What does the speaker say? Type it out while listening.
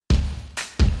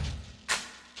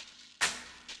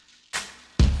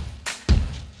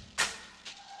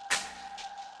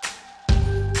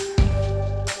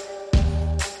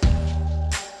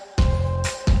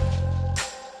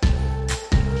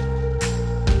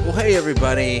Well, hey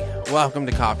everybody, welcome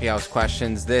to Coffee House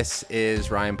Questions. This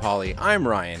is Ryan Pauly. I'm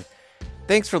Ryan.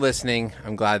 Thanks for listening.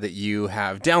 I'm glad that you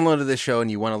have downloaded this show and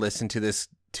you want to listen to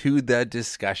the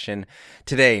discussion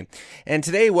today. And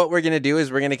today what we're going to do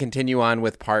is we're going to continue on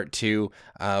with part 2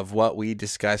 of what we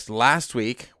discussed last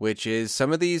week, which is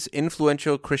some of these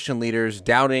influential Christian leaders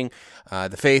doubting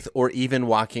the faith or even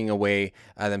walking away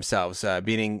themselves,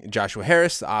 being Joshua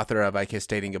Harris, the author of I Kissed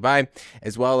Dating Goodbye,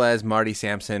 as well as Marty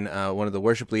Sampson, one of the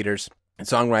worship leaders and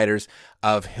songwriters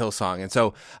of Hillsong. And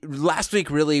so last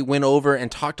week really went over and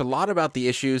talked a lot about the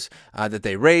issues that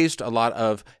they raised, a lot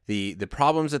of the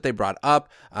problems that they brought up,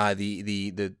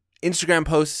 the Instagram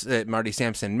posts that Marty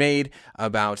Sampson made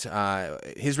about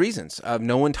his reasons of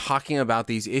no one talking about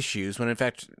these issues when in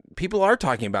fact people are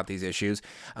talking about these issues,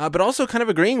 but also kind of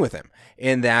agreeing with him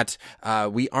in that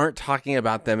we aren't talking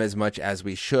about them as much as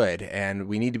we should, and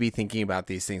we need to be thinking about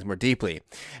these things more deeply.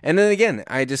 And then again,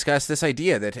 I discussed this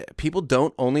idea that people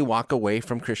don't only walk away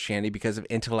from Christianity because of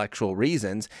intellectual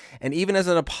reasons, and even as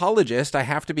an apologist, I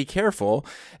have to be careful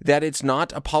that it's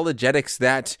not apologetics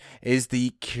that is the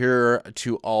cure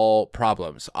to all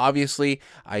problems. Obviously,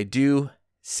 I do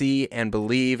see and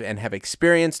believe and have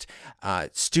experienced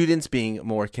students being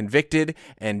more convicted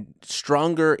and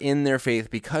stronger in their faith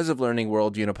because of learning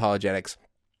worldview and apologetics.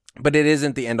 But it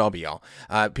isn't the end-all be-all.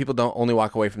 People don't only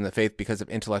walk away from the faith because of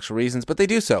intellectual reasons, but they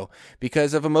do so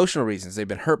because of emotional reasons. They've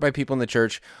been hurt by people in the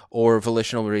church, or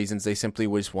volitional reasons. They simply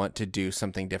just want to do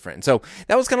something different. And so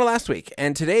that was kind of last week.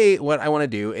 And today, what I want to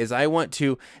do is I want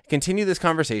to continue this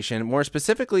conversation, more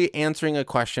specifically answering a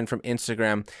question from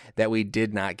Instagram that we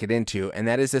did not get into, and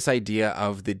that is this idea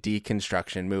of the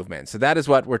deconstruction movement. So that is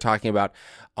what we're talking about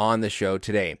on the show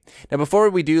today. Now, before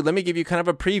we do, let me give you kind of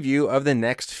a preview of the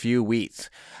next few weeks.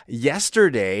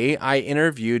 Yesterday, I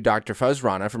interviewed Dr. Fuz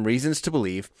Rana from Reasons to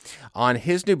Believe on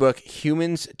his new book,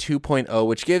 Humans 2.0,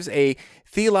 which gives a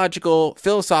theological,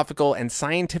 philosophical, and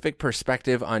scientific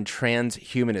perspective on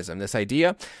transhumanism, this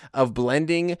idea of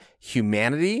blending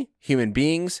humanity, human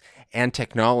beings, and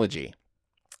technology.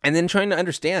 And then trying to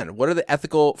understand what are the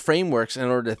ethical frameworks in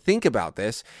order to think about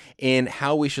this in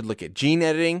how we should look at gene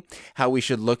editing, how we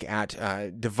should look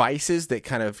at devices that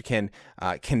kind of can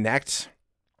connect,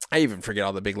 I even forget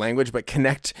all the big language, but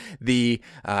connect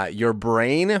your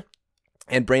brain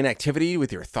and brain activity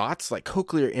with your thoughts, like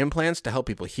cochlear implants to help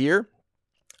people hear.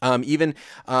 Even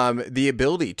the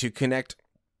ability to connect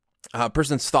a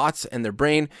person's thoughts and their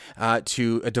brain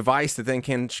to a device that then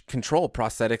can control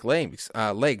prosthetic legs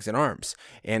and arms,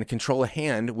 and control a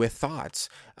hand with thoughts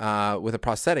with a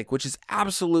prosthetic, which is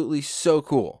absolutely so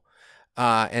cool.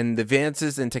 And the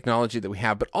advances in technology that we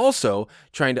have, but also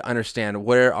trying to understand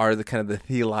where are the kind of the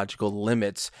theological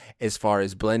limits as far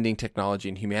as blending technology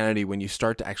and humanity when you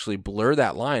start to actually blur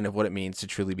that line of what it means to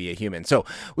truly be a human. So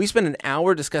we spent an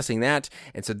hour discussing that,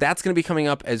 and so that's going to be coming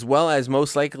up, as well as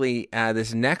most likely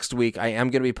this next week I am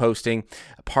going to be posting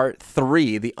part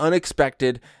 3, the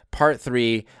unexpected part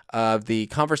 3 of the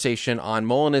conversation on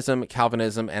Molinism,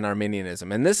 Calvinism, and Arminianism.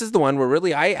 And this is the one where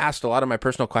really I asked a lot of my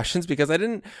personal questions because I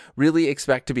didn't really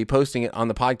expect to be posting it on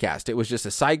the podcast. It was just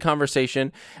a side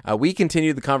conversation. We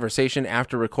continued the conversation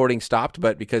after recording stopped,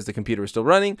 but because the computer was still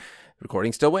running,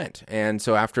 recording still went. And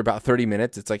so after about 30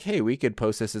 minutes, it's like, hey, we could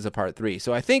post this as a part 3.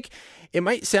 So I think it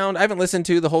might sound, I haven't listened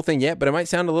to the whole thing yet, but it might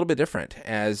sound a little bit different,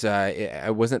 as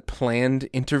it wasn't planned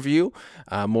interview.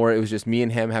 More, it was just me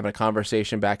and him having a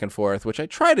conversation back and forth, which I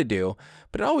try to do,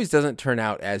 but it always doesn't turn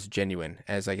out as genuine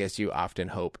as I guess you often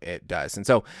hope it does. And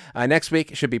so next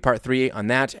week should be part 3 on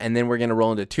that. And then we're going to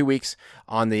roll into 2 weeks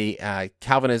on the on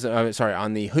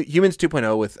the Humans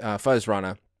 2.0 with Fuz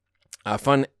Rana.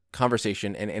 Fun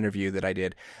conversation and interview that I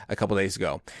did a couple days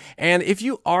ago. And if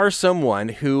you are someone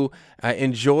who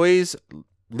enjoys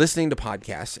listening to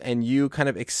podcasts and you kind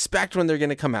of expect when they're going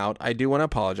to come out, I do want to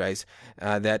apologize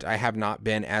that I have not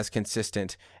been as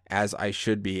consistent as I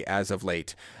should be as of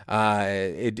late.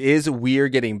 It is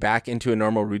weird getting back into a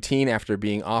normal routine after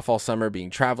being off all summer, being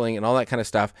traveling and all that kind of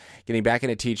stuff, getting back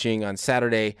into teaching on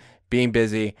Saturday, being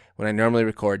busy when I normally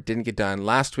record, didn't get done.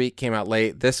 Last week came out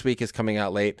late. This week is coming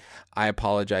out late. I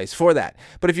apologize for that.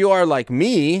 But if you are like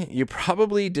me, you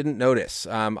probably didn't notice.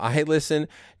 I listen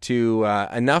to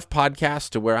enough podcasts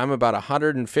to where I'm about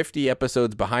 150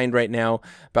 episodes behind right now,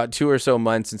 about 2 or so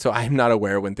months. And so I'm not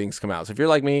aware when things come out. So if you're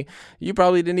like me, you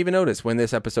probably didn't even notice when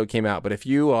this episode came out. But if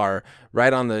you are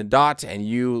right on the dot and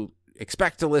you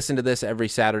expect to listen to this every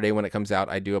Saturday when it comes out,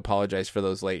 I do apologize for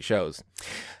those late shows.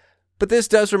 But this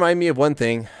does remind me of one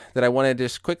thing that I want to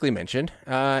just quickly mention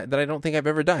that I don't think I've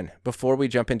ever done before we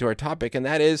jump into our topic, and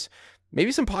that is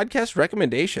maybe some podcast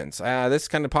recommendations. This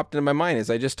kind of popped into my mind as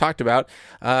I just talked about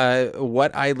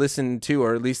what I listen to,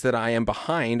 or at least that I am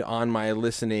behind on my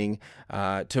listening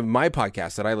to my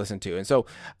podcast that I listen to. And so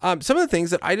some of the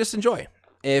things that I just enjoy.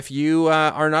 If you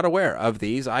are not aware of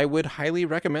these, I would highly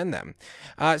recommend them.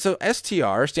 So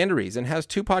STR, Stand to Reason, has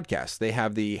two podcasts. They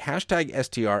have the hashtag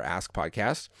STR Ask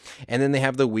podcast, and then they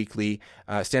have the weekly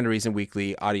Stand to Reason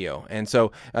weekly audio. And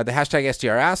so the hashtag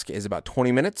STR Ask is about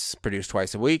 20 minutes, produced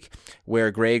twice a week, where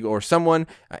Greg or someone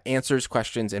answers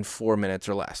questions in 4 minutes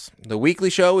or less. The weekly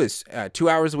show is 2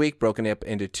 hours a week, broken up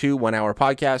into two 1-hour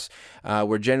podcasts,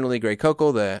 where generally Greg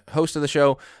Kokel, the host of the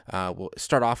show, will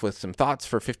start off with some thoughts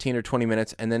for 15 or 20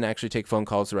 minutes, and then actually take phone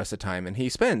calls the rest of the time. And he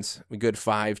spends a good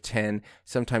 5, 10,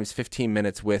 sometimes 15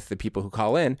 minutes with the people who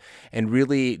call in and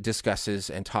really discusses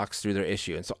and talks through their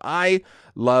issue. And so I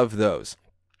love those.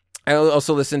 I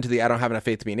also listen to the I Don't Have Enough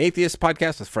Faith to Be an Atheist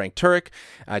podcast with Frank Turek,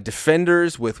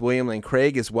 Defenders with William Lane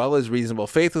Craig, as well as Reasonable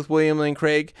Faith with William Lane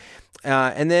Craig.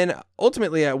 And then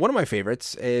ultimately, one of my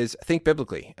favorites is Think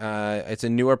Biblically. It's a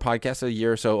newer podcast, a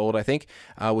year or so old, I think,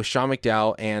 with Sean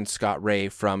McDowell and Scott Ray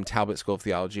from Talbot School of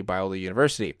Theology, Biola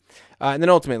University. And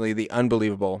then ultimately, the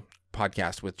Unbelievable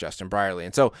podcast with Justin Brierley.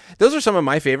 And so those are some of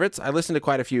my favorites. I listen to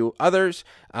quite a few others,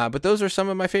 but those are some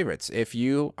of my favorites. If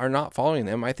you are not following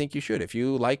them, I think you should. If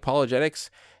you like apologetics,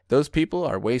 those people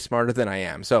are way smarter than I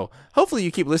am. So hopefully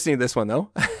you keep listening to this one,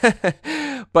 though.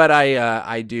 But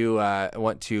I do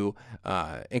want to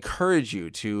encourage you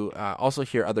to also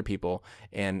hear other people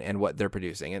and what they're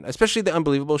producing, and especially the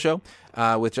Unbelievable show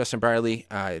with Justin Brierley,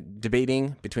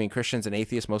 debating between Christians and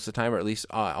atheists most of the time, or at least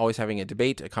always having a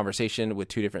debate, a conversation with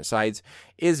two different sides,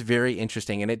 is very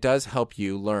interesting, and it does help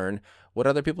you learn what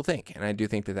other people think. And I do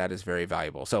think that that is very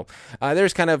valuable. So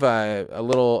there's kind of a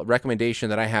little recommendation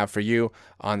that I have for you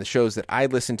on the shows that I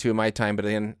listen to in my time. But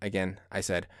then again, I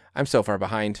said, I'm so far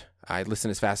behind. I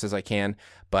listen as fast as I can,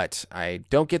 but I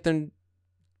don't get to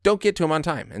them on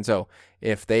time. And so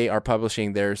if they are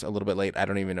publishing theirs a little bit late, I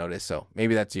don't even notice. So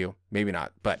maybe that's you, maybe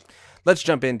not. But let's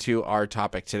jump into our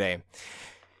topic today.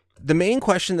 The main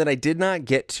question that I did not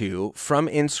get to from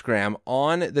Instagram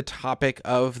on the topic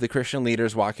of the Christian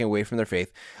leaders walking away from their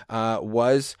faith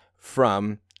was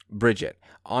from Bridget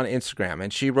on Instagram.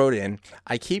 And she wrote in,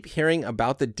 I keep hearing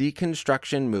about the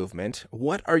deconstruction movement.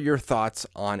 What are your thoughts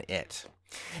on it?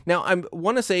 Now, I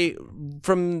want to say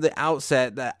from the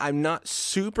outset that I'm not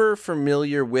super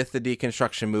familiar with the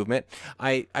deconstruction movement.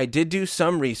 I did do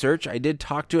some research. I did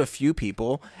talk to a few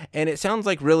people, and it sounds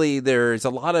like really there's a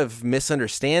lot of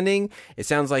misunderstanding. It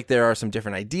sounds like there are some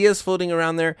different ideas floating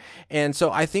around there. And so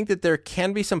I think that there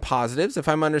can be some positives, if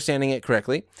I'm understanding it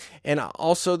correctly. And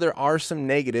also there are some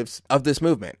negatives of this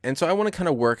movement. And so I want to kind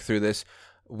of work through this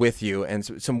with you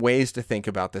and some ways to think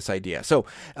about this idea. So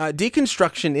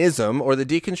deconstructionism, or the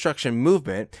deconstruction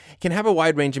movement, can have a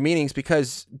wide range of meanings,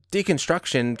 because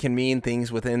deconstruction can mean things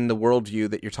within the worldview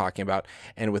that you're talking about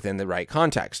and within the right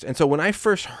context. And so when I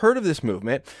first heard of this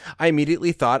movement, I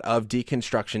immediately thought of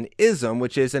deconstructionism,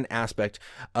 which is an aspect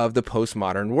of the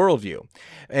postmodern worldview.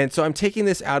 And so I'm taking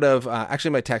this out of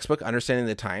actually my textbook, Understanding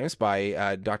the Times,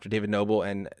 by Dr. David Noble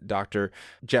and Dr.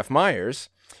 Jeff Myers,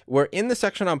 where in the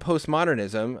section on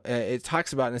postmodernism, it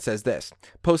talks about, and it says this: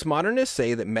 postmodernists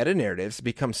say that meta-narratives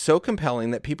become so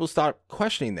compelling that people stop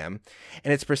questioning them,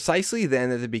 and it's precisely then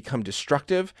that they become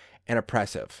destructive and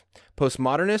oppressive.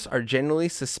 Postmodernists are generally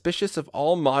suspicious of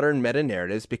all modern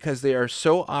meta-narratives because they are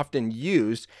so often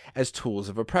used as tools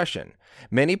of oppression.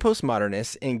 Many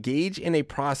postmodernists engage in a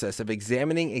process of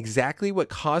examining exactly what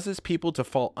causes people to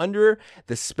fall under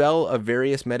the spell of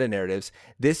various meta-narratives.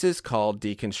 This is called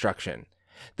deconstruction.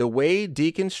 The way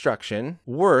deconstruction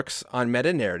works on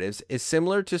meta-narratives is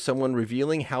similar to someone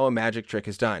revealing how a magic trick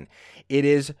is done. It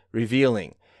is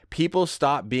revealing. People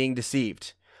stop being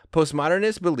deceived.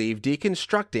 Postmodernists believe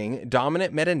deconstructing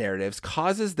dominant meta-narratives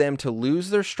causes them to lose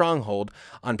their stronghold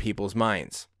on people's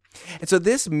minds. And so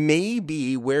this may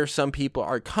be where some people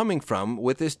are coming from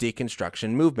with this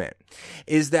deconstruction movement,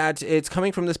 is that it's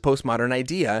coming from this postmodern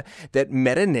idea that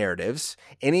meta-narratives,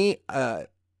 any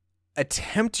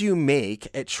attempt you make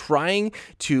at trying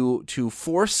to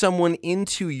force someone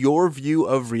into your view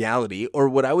of reality, or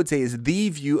what I would say is the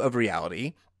view of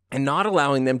reality, and not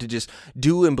allowing them to just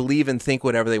do and believe and think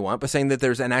whatever they want, but saying that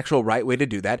there's an actual right way to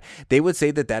do that, they would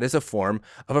say that that is a form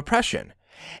of oppression.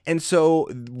 And so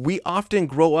we often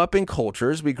grow up in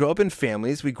cultures, we grow up in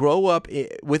families, we grow up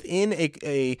within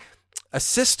a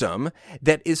system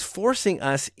that is forcing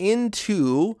us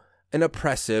into an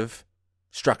oppressive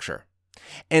structure.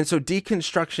 And so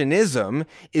deconstructionism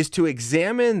is to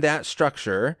examine that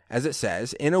structure, as it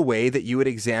says, in a way that you would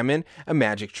examine a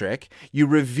magic trick. You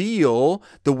reveal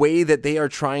the way that they are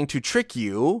trying to trick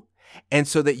you, and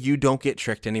so that you don't get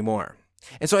tricked anymore.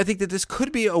 And so I think that this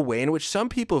could be a way in which some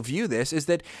people view this, is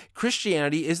that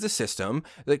Christianity is the system,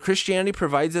 that Christianity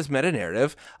provides this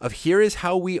meta-narrative of here is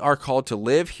how we are called to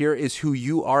live, here is who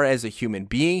you are as a human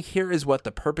being, here is what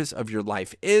the purpose of your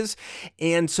life is.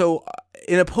 And so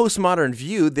in a postmodern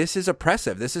view, this is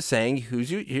oppressive. This is saying,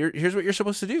 here's what you're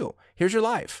supposed to do. Here's your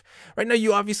life. Right now,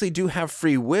 you obviously do have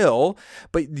free will,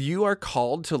 but you are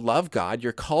called to love God.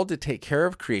 You're called to take care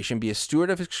of creation, be a steward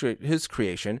of his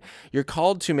creation. You're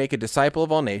called to make a disciple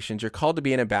of all nations. You're called to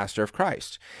be an ambassador of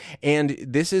Christ. And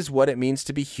this is what it means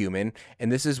to be human,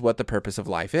 and this is what the purpose of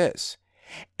life is.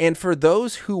 And for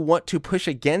those who want to push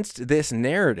against this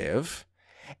narrative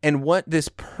and want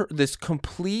this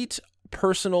complete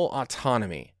personal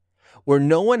autonomy, where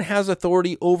no one has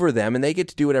authority over them and they get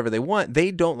to do whatever they want,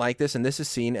 they don't like this, and this is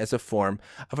seen as a form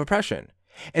of oppression.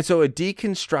 And so a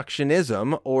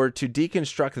deconstructionism, or to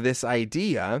deconstruct this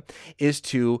idea, is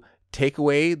to take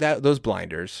away those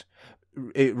blinders,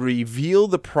 reveal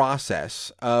the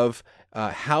process of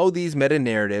how these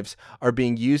meta-narratives are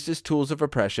being used as tools of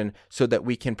oppression so that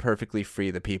we can perfectly free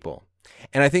the people.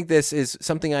 And I think this is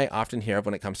something I often hear of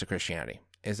when it comes to Christianity,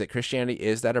 is that Christianity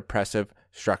is that oppressive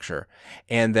structure,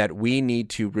 and that we need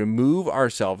to remove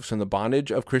ourselves from the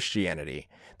bondage of Christianity,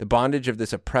 the bondage of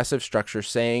this oppressive structure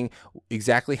saying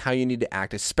exactly how you need to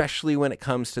act, especially when it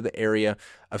comes to the area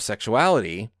of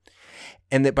sexuality.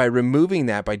 And that by removing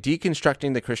that, by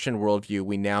deconstructing the Christian worldview,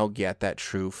 we now get that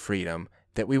true freedom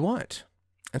that we want.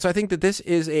 And so I think that this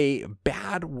is a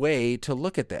bad way to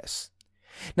look at this.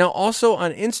 Now, also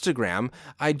on Instagram,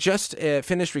 I just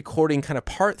finished recording kind of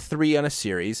part 3 on a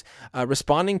series,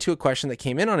 responding to a question that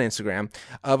came in on Instagram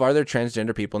of, are there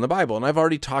transgender people in the Bible? And I've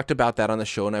already talked about that on the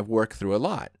show, and I've worked through a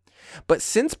lot. But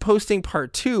since posting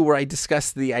part 2, where I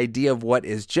discussed the idea of what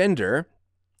is gender,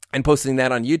 and posting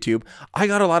that on YouTube, I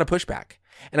got a lot of pushback.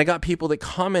 And I got people that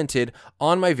commented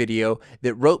on my video,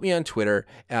 that wrote me on Twitter,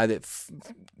 that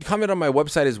commented on my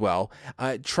website as well,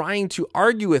 trying to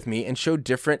argue with me and show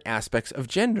different aspects of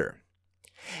gender.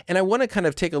 And I want to kind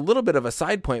of take a little bit of a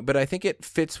side point, but I think it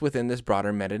fits within this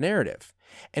broader meta-narrative.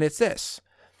 And it's this.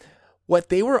 What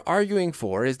they were arguing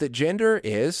for is that gender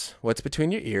is what's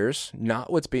between your ears, not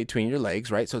what's between your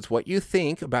legs, right? So it's what you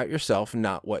think about yourself,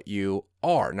 not what you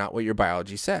are, not what your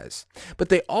biology says. But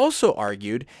they also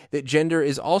argued that gender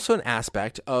is also an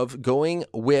aspect of going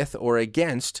with or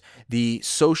against the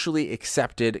socially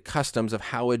accepted customs of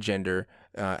how a gender,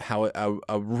 how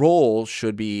a role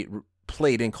should be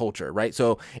played in culture, right?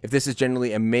 So if this is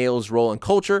generally a male's role in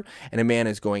culture and a man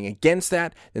is going against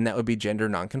that, then that would be gender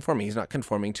nonconforming. He's not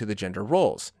conforming to the gender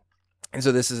roles. And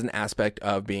so this is an aspect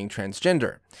of being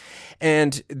transgender.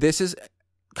 And this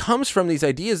comes from these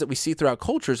ideas that we see throughout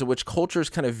cultures, in which cultures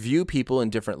kind of view people in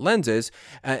different lenses.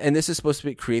 And this is supposed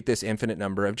to create this infinite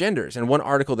number of genders. And one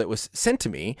article that was sent to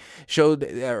me showed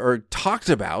or talked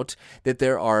about that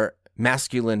there are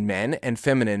masculine men and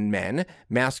feminine men,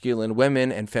 masculine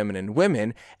women and feminine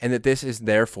women, and that this is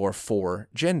therefore 4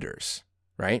 genders,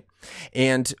 right?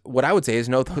 And what I would say is,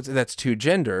 no, that's 2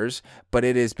 genders, but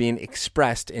it is being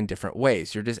expressed in different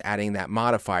ways. You're just adding that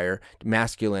modifier,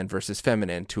 masculine versus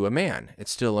feminine, to a man.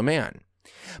 It's still a man.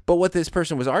 But what this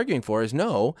person was arguing for is,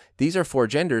 no, these are 4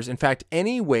 genders. In fact,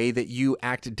 any way that you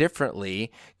act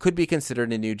differently could be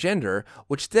considered a new gender,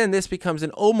 which then this becomes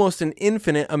almost an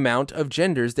infinite amount of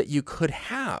genders that you could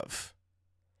have.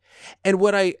 And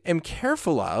what I am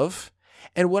careful of,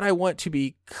 and what I want to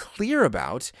be clear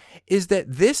about, is that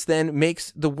this then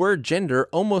makes the word gender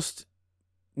almost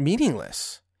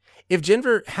meaningless. If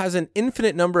gender has an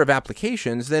infinite number of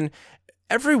applications, then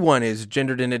everyone is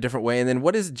gendered in a different way. And then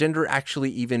what does gender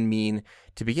actually even mean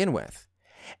to begin with?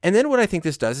 And then what I think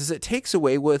this does is it takes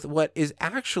away with what is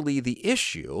actually the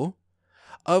issue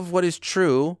of what is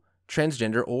true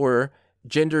transgender or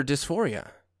gender dysphoria,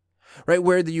 right?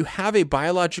 Where you have a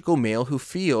biological male who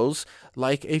feels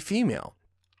like a female.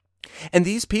 And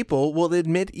these people will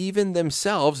admit even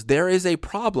themselves, there is a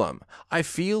problem. I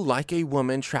feel like a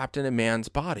woman trapped in a man's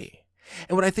body.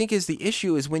 And what I think is the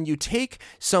issue is when you take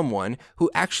someone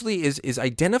who actually is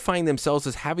identifying themselves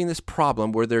as having this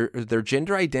problem where their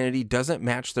gender identity doesn't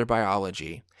match their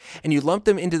biology, and you lump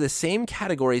them into the same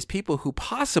category as people who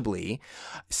possibly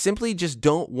simply just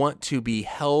don't want to be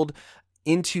held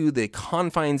into the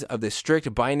confines of this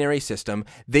strict binary system.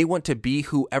 They want to be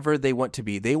whoever they want to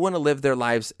be. They want to live their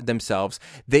lives themselves.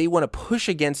 They want to push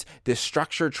against this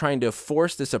structure, trying to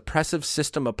force this oppressive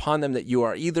system upon them that you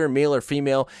are either male or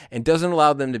female, and doesn't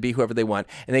allow them to be whoever they want.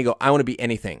 And they go, I want to be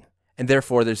anything. And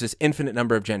therefore, there's this infinite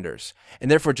number of genders.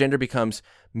 And therefore, gender becomes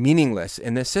meaningless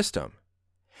in this system.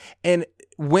 And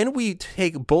when we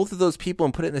take both of those people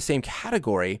and put it in the same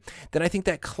category, then I think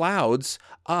that clouds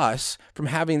us from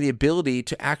having the ability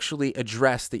to actually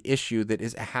address the issue that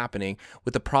is happening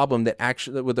with the problem that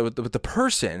actually, with the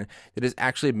person that is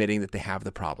actually admitting that they have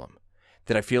the problem.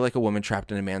 That I feel like a woman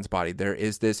trapped in a man's body. There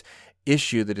is this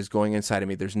issue that is going inside of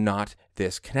me. There's not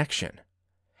this connection.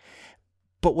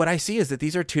 But what I see is that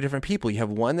these are two different people. You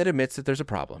have one that admits that there's a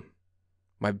problem.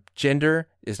 My gender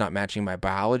is not matching my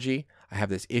biology. I have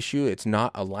this issue. It's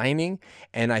not aligning.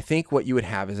 And I think what you would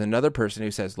have is another person who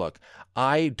says, look,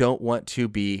 I don't want to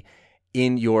be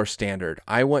in your standard.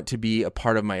 I want to be a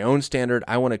part of my own standard.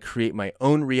 I want to create my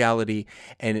own reality.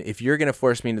 And if you're going to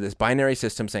force me into this binary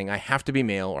system saying I have to be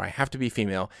male or I have to be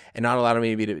female and not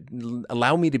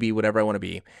allow me to be whatever I want to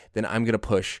be, then I'm going to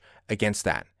push against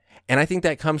that. And I think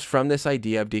that comes from this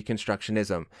idea of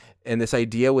deconstructionism and this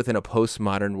idea within a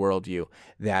postmodern worldview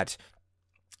that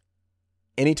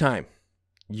anytime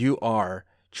you are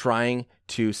trying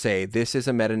to say this is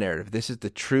a meta-narrative, this is the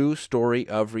true story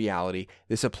of reality,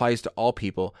 this applies to all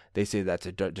people, they say that's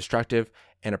destructive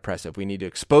and oppressive. We need to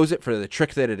expose it for the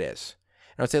trick that it is.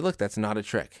 And I would say, look, that's not a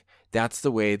trick. That's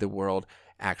the way the world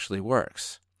actually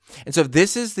works. And so if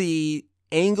this is the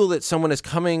angle that someone is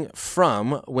coming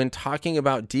from when talking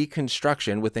about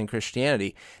deconstruction within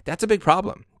Christianity, that's a big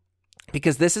problem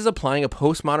because this is applying a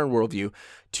postmodern worldview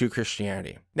to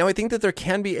Christianity. Now, I think that there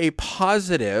can be a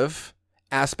positive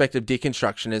aspect of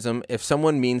deconstructionism if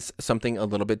someone means something a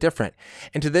little bit different.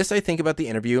 And to this, I think about the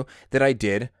interview that I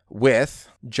did with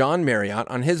John Marriott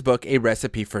on his book, A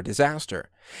Recipe for Disaster.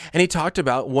 And he talked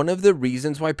about one of the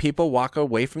reasons why people walk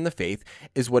away from the faith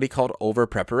is what he called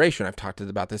over-preparation. I've talked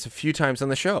about this a few times on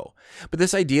the show. But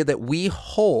this idea that we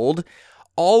hold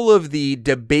all of the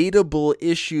debatable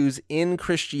issues in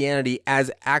Christianity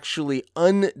as actually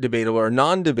undebatable or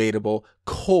non-debatable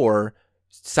core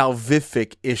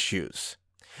salvific issues.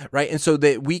 Right? And so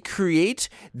that we create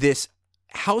this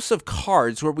house of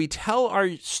cards where we tell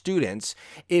our students,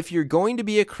 if you're going to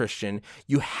be a Christian,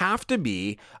 you have to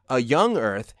be a young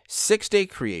earth, 6-day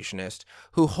creationist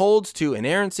who holds to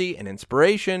inerrancy and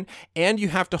inspiration, and you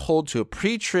have to hold to a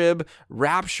pre-trib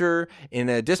rapture in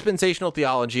a dispensational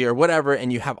theology or whatever,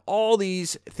 and you have all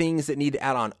these things that need to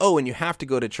add on. Oh, and you have to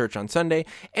go to church on Sunday,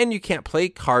 and you can't play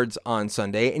cards on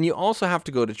Sunday, and you also have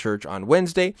to go to church on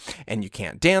Wednesday, and you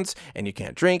can't dance, and you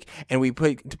can't drink, and we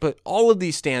put all of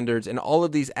these standards and all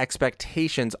of these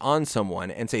expectations on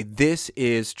someone and say, this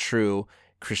is true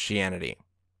Christianity.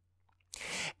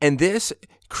 And this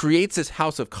creates this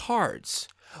house of cards.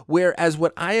 Whereas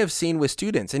what I have seen with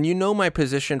students, and you know my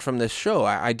position from this show,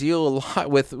 I deal a lot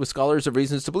with scholars of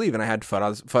reasons to believe, and I had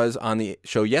Fuzz on the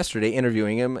show yesterday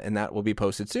interviewing him, and that will be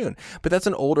posted soon. But that's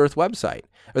an Old Earth website,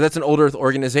 or that's an Old Earth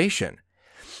organization.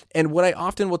 And what I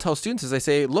often will tell students is I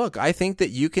say, look, I think that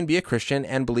you can be a Christian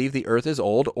and believe the earth is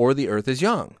old or the earth is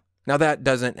young. Now, that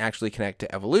doesn't actually connect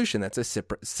to evolution. That's a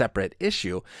separate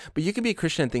issue. But you can be a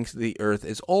Christian and think the earth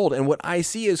is old. And what I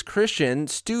see is Christian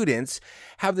students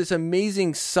have this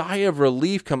amazing sigh of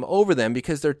relief come over them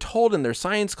because they're told in their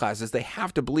science classes they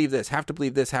have to believe this, have to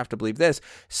believe this, have to believe this.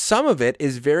 Some of it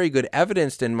is very good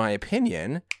evidenced, in my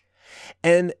opinion.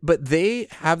 But they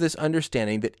have this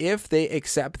understanding that if they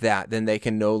accept that, then they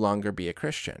can no longer be a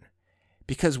Christian.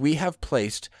 Because we have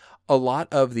placed a lot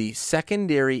of the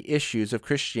secondary issues of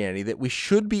Christianity that we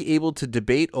should be able to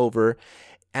debate over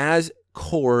as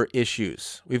core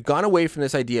issues. We've gone away from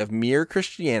this idea of mere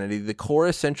Christianity, the core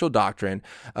essential doctrine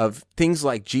of things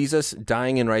like Jesus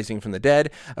dying and rising from the dead,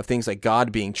 of things like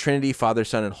God being Trinity, Father,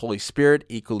 Son, and Holy Spirit,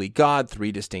 equally God, 3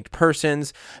 distinct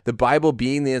persons, the Bible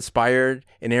being the inspired,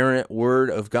 inerrant word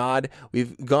of God.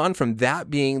 We've gone from that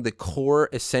being the core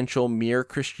essential mere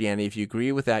Christianity. If you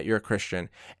agree with that, you're a Christian.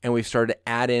 And we've started to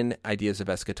add in ideas of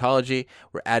eschatology.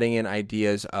 We're adding in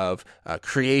ideas of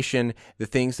creation, the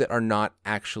things that are not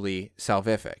actually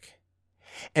salvific.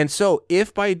 And so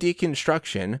if by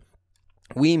deconstruction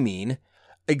we mean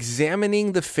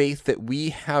examining the faith that we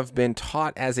have been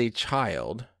taught as a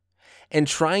child and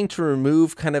trying to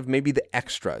remove kind of maybe the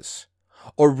extras,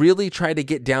 or really try to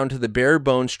get down to the bare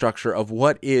bone structure of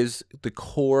what is the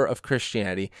core of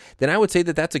Christianity, then I would say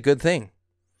that that's a good thing.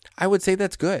 I would say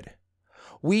that's good.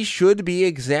 we should be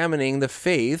examining the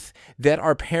faith that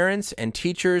our parents and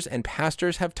teachers and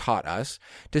pastors have taught us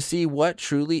to see what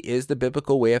truly is the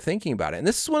biblical way of thinking about it. And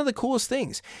this is one of the coolest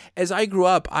things. As I grew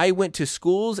up, I went to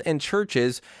schools and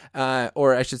churches,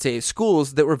 or I should say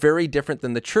schools that were very different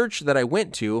than the church that I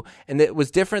went to, and that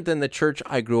was different than the church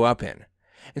I grew up in.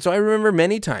 And so I remember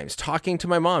many times talking to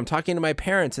my mom, talking to my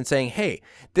parents and saying, hey,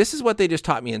 this is what they just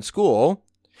taught me in school.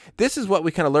 This is what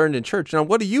we kind of learned in church. Now,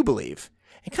 what do you believe?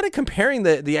 And kind of comparing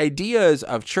the ideas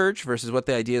of church versus what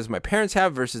the ideas my parents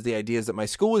have versus the ideas that my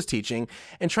school was teaching,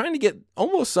 and trying to get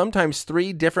almost sometimes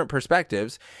three different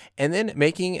perspectives, and then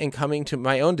making and coming to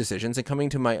my own decisions and coming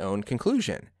to my own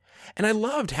conclusion. And I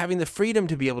loved having the freedom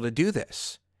to be able to do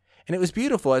this. And it was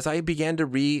beautiful as I began to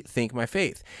rethink my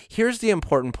faith. Here's the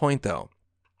important point, though,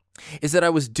 is that I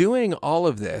was doing all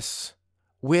of this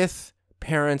with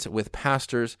parents, with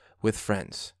pastors, with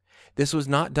friends. This was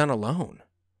not done alone.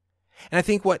 And I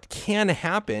think what can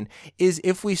happen is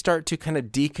if we start to kind of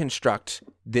deconstruct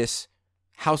this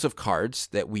house of cards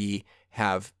that we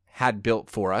have had built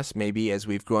for us, maybe as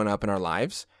we've grown up in our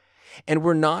lives, and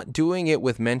we're not doing it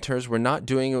with mentors, we're not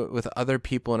doing it with other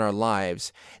people in our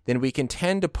lives, then we can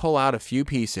tend to pull out a few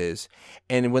pieces.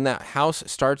 And when that house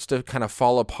starts to kind of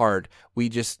fall apart, we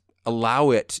just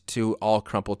allow it to all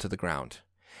crumple to the ground.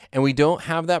 And we don't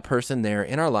have that person there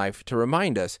in our life to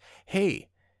remind us, hey,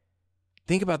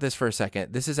 think about this for a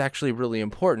second. This is actually really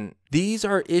important. These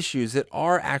are issues that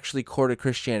are actually core to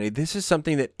Christianity. This is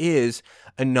something that is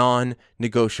a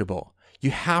non-negotiable.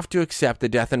 You have to accept the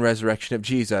death and resurrection of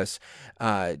Jesus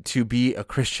to be a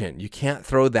Christian. You can't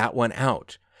throw that one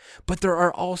out. But there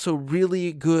are also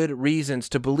really good reasons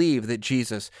to believe that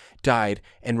Jesus died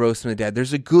and rose from the dead.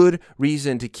 There's a good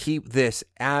reason to keep this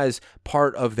as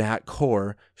part of that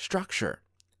core structure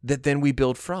that then we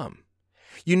build from.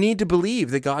 You need to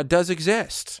believe that God does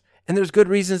exist, and there's good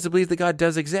reasons to believe that God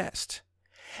does exist.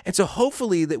 And so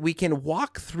hopefully that we can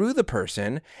walk through the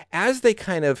person as they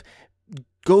kind of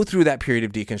go through that period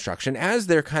of deconstruction, as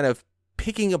they're kind of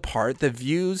picking apart the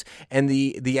views and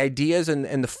the ideas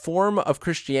and the form of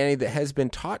Christianity that has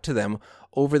been taught to them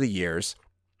over the years.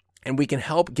 And we can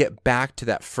help get back to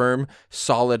that firm,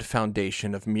 solid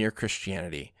foundation of mere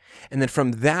Christianity. And then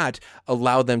from that,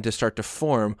 allow them to start to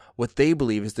form what they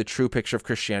believe is the true picture of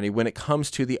Christianity when it comes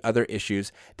to the other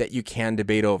issues that you can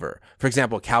debate over. For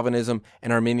example, Calvinism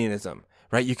and Arminianism,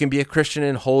 right? You can be a Christian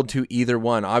and hold to either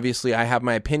one. Obviously, I have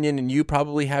my opinion and you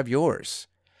probably have yours.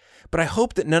 But I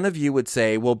hope that none of you would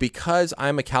say, well, because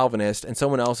I'm a Calvinist and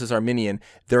someone else is Arminian,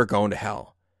 they're going to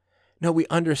hell. No, we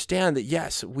understand that,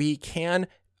 yes, we can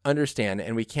understand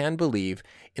and we can believe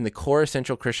in the core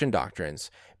essential Christian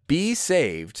doctrines, be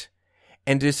saved,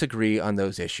 and disagree on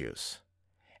those issues.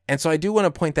 And so I do want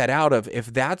to point that out of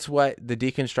if that's what the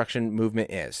deconstruction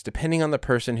movement is, depending on the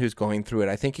person who's going through it,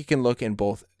 I think it can look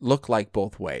like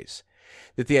both ways.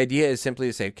 That the idea is simply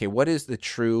to say, okay, what is the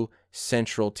true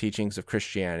central teachings of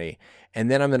Christianity?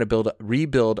 And then I'm going to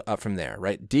rebuild up from there,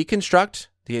 right? Deconstruct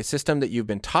the system that you've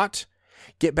been taught,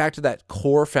 get back to that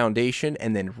core foundation,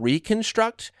 and then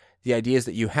reconstruct the ideas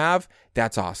that you have.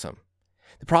 That's awesome.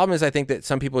 The problem is I think that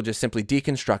some people just simply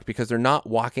deconstruct because they're not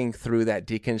walking through that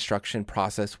deconstruction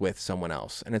process with someone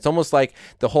else. And it's almost like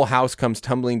the whole house comes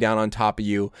tumbling down on top of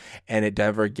you and it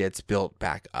never gets built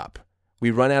back up.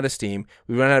 We run out of steam,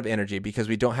 we run out of energy because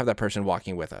we don't have that person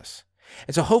walking with us.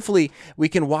 And so hopefully we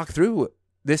can walk through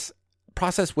this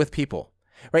process with people,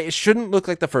 right? It shouldn't look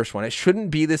like the first one. It shouldn't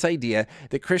be this idea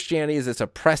that Christianity is this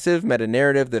oppressive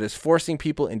meta-narrative that is forcing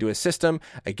people into a system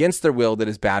against their will that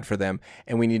is bad for them,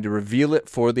 and we need to reveal it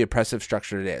for the oppressive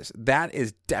structure it is. That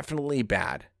is definitely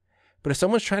bad. But if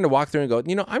someone's trying to walk through and go,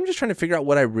 I'm just trying to figure out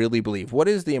what I really believe. What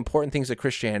is the important things of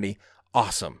Christianity?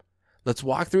 Awesome. Let's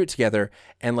walk through it together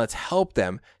and let's help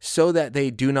them so that they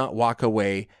do not walk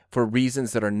away for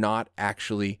reasons that are not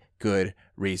actually good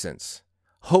reasons.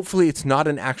 Hopefully it's not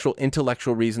an actual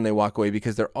intellectual reason they walk away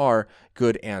because there are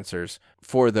good answers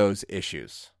for those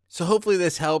issues. So hopefully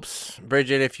this helps.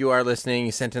 Bridget, if you are listening,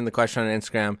 you sent in the question on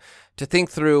Instagram to think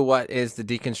through what is the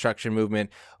deconstruction movement.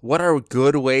 What are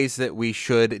good ways that we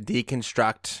should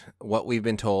deconstruct what we've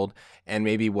been told, and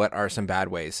maybe what are some bad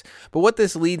ways? But what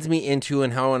this leads me into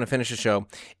and how I want to finish the show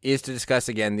is to discuss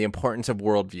again the importance of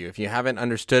worldview. If you haven't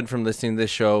understood from listening to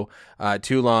this show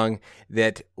too long,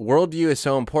 that worldview is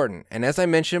so important. And as I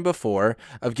mentioned before,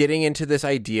 of getting into this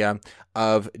idea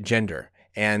of gender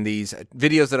and these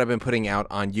videos that I've been putting out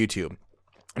on YouTube.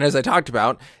 And as I talked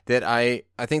about, that I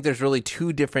think there's really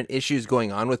two different issues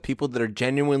going on with people that are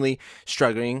genuinely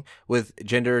struggling with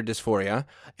gender dysphoria,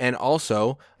 and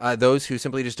also those who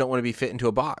simply just don't want to be fit into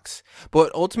a box. But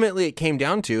what ultimately it came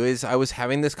down to is I was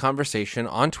having this conversation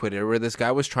on Twitter where this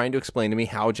guy was trying to explain to me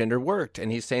how gender worked. And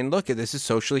he's saying, look, this is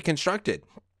socially constructed.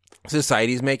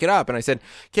 Societies make it up. And I said,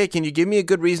 okay, can you give me a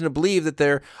good reason to believe that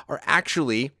there are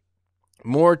actually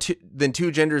more than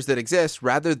two genders that exist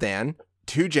rather than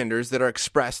two genders that are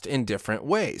expressed in different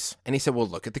ways? And he said, well,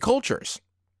 look at the cultures.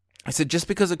 I said, just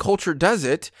because a culture does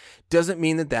it doesn't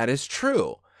mean that that is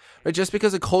true. Right? Just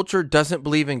because a culture doesn't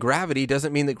believe in gravity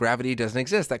doesn't mean that gravity doesn't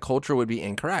exist. That culture would be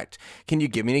incorrect. Can you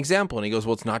give me an example? And he goes,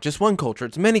 well, it's not just one culture,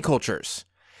 it's many cultures.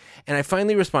 And I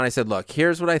finally responded, I said, look,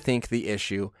 here's what I think the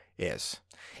issue is.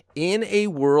 In a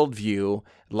worldview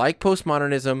like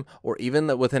postmodernism, or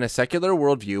even within a secular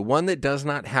worldview, one that does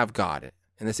not have God,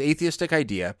 and this atheistic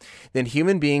idea, then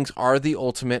human beings are the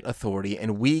ultimate authority,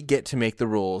 and we get to make the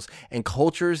rules, and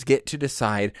cultures get to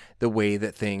decide the way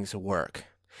that things work.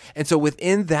 And so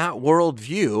within that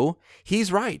worldview,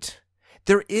 he's right.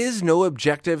 There is no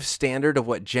objective standard of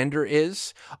what gender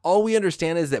is. All we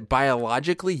understand is that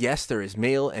biologically, yes, there is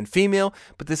male and female,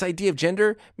 but this idea of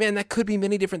gender, man, that could be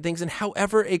many different things. And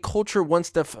however a culture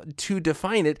wants to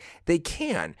define it, they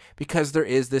can, because there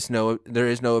is no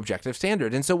objective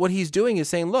standard. And so what he's doing is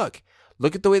saying, look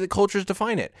at the way that cultures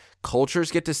define it. Cultures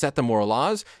get to set the moral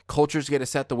laws. Cultures get to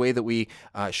set the way that we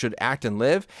should act and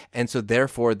live. And so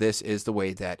therefore, this is the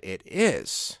way that it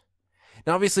is.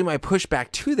 Now, obviously, my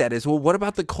pushback to that is, well, what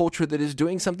about the culture that is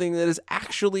doing something that is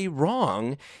actually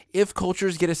wrong if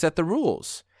cultures get to set the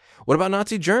rules? What about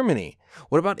Nazi Germany?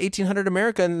 What about 1800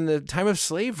 America in the time of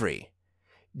slavery?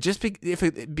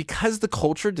 Because the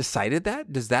culture decided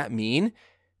that, does that mean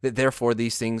that therefore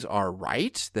these things are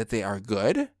right, that they are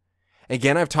good?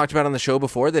 Again, I've talked about on the show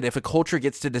before that if a culture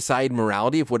gets to decide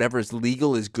morality, if whatever is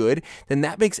legal is good, then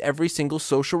that makes every single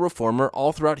social reformer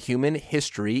all throughout human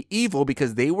history evil,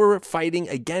 because they were fighting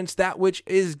against that which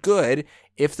is good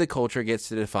if the culture gets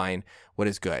to define what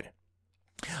is good.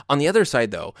 On the other side,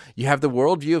 though, you have the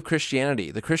worldview of Christianity,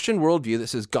 the Christian worldview that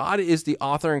says God is the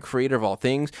author and creator of all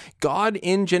things. God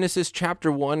in Genesis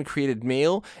chapter 1 created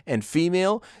male and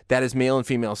female. That is male and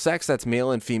female sex. That's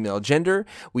male and female gender.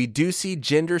 We do see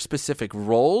gender-specific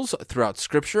roles throughout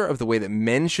Scripture of the way that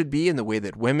men should be and the way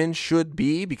that women should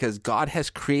be, because God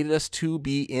has created us to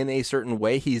be in a certain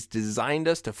way. He's designed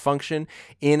us to function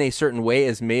in a certain way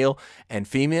as male and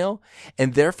female.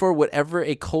 And therefore, whatever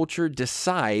a culture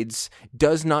decides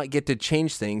does not get to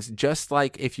change things, just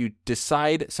like if you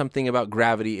decide something about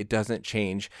gravity, it doesn't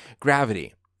change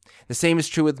gravity. The same is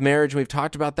true with marriage. We've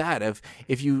talked about that.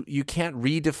 If you can't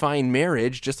redefine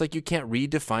marriage, just like you can't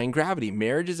redefine gravity.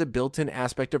 Marriage is a built-in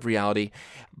aspect of reality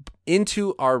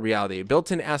into our reality, a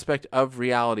built-in aspect of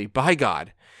reality by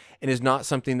God, and is not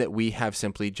something that we have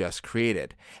simply just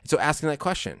created. And so asking that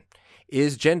question,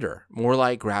 is gender more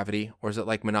like gravity, or is it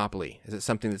like Monopoly? Is it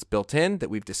something that's built in that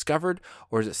we've discovered,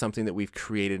 or is it something that we've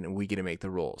created and we get to make the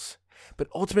rules? But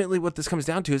ultimately what this comes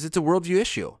down to is it's a worldview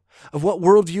issue of what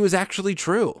worldview is actually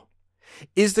true.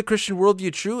 Is the Christian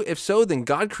worldview true? If so, then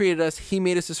God created us, He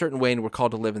made us a certain way, and we're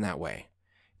called to live in that way.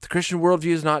 If the Christian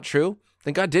worldview is not true,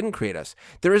 then God didn't create us.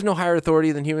 There is no higher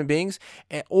authority than human beings,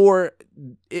 or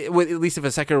at least if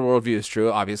a secular worldview is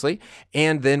true, obviously,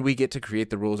 and then we get to create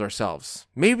the rules ourselves.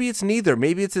 Maybe it's neither.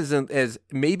 Maybe it's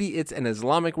maybe it's an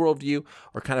Islamic worldview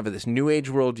or kind of this New Age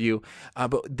worldview.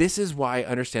 But this is why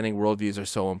understanding worldviews are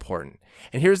so important.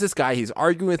 And here's this guy, he's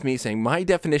arguing with me saying my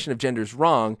definition of gender is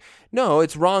wrong. No,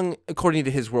 it's wrong according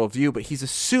to his worldview, but he's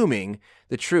assuming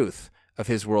the truth of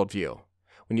his worldview.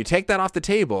 When you take that off the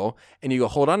table and you go,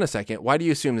 hold on a second, why do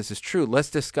you assume this is true? Let's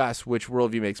discuss which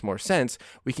worldview makes more sense.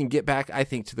 We can get back, I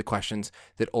think, to the questions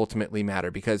that ultimately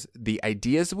matter, because the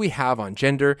ideas we have on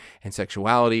gender and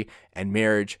sexuality and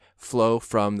marriage flow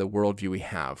from the worldview we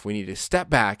have. We need to step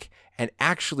back and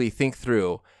actually think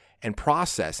through and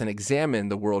process and examine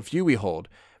the worldview we hold,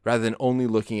 rather than only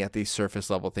looking at these surface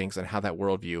level things and how that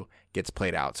worldview gets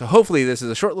played out. So hopefully this is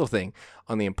a short little thing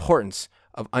on the importance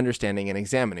of understanding and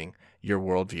examining your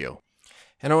worldview.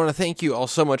 And I want to thank you all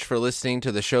so much for listening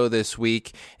to the show this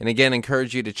week. And again,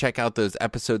 encourage you to check out those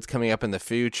episodes coming up in the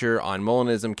future on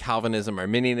Molinism, Calvinism,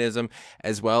 Arminianism,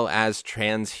 as well as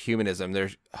transhumanism.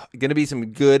 There's going to be some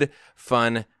good,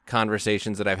 fun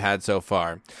conversations that I've had so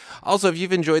far. Also, if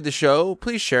you've enjoyed the show,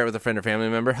 please share it with a friend or family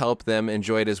member. Help them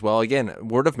enjoy it as well. Again,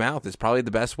 word of mouth is probably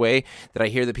the best way that I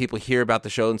hear that people hear about the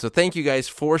show. And so thank you guys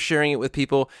for sharing it with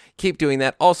people. Keep doing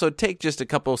that. Also, take just a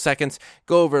couple of seconds,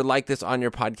 go over, like this on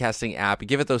your podcasting app,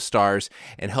 give it those stars,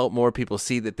 and help more people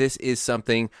see that this is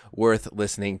something worth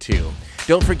listening to.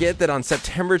 Don't forget that on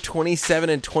September 27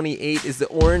 and 28 is the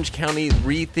Orange County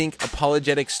Rethink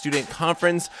Apologetics Student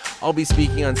Conference. I'll be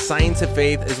speaking on science of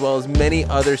faith as well as many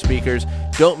other speakers.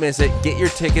 Don't miss it. Get your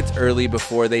tickets early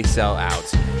before they sell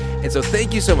out. And so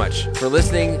thank you so much for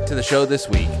listening to the show this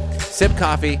week. Sip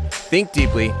coffee, think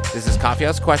deeply. This is Coffee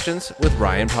House Questions with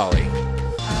Ryan Pauly.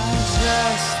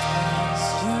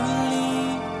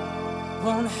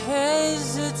 Won't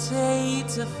hesitate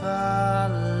to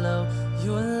follow.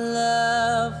 Your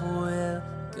love will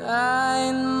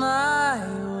guide my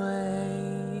way.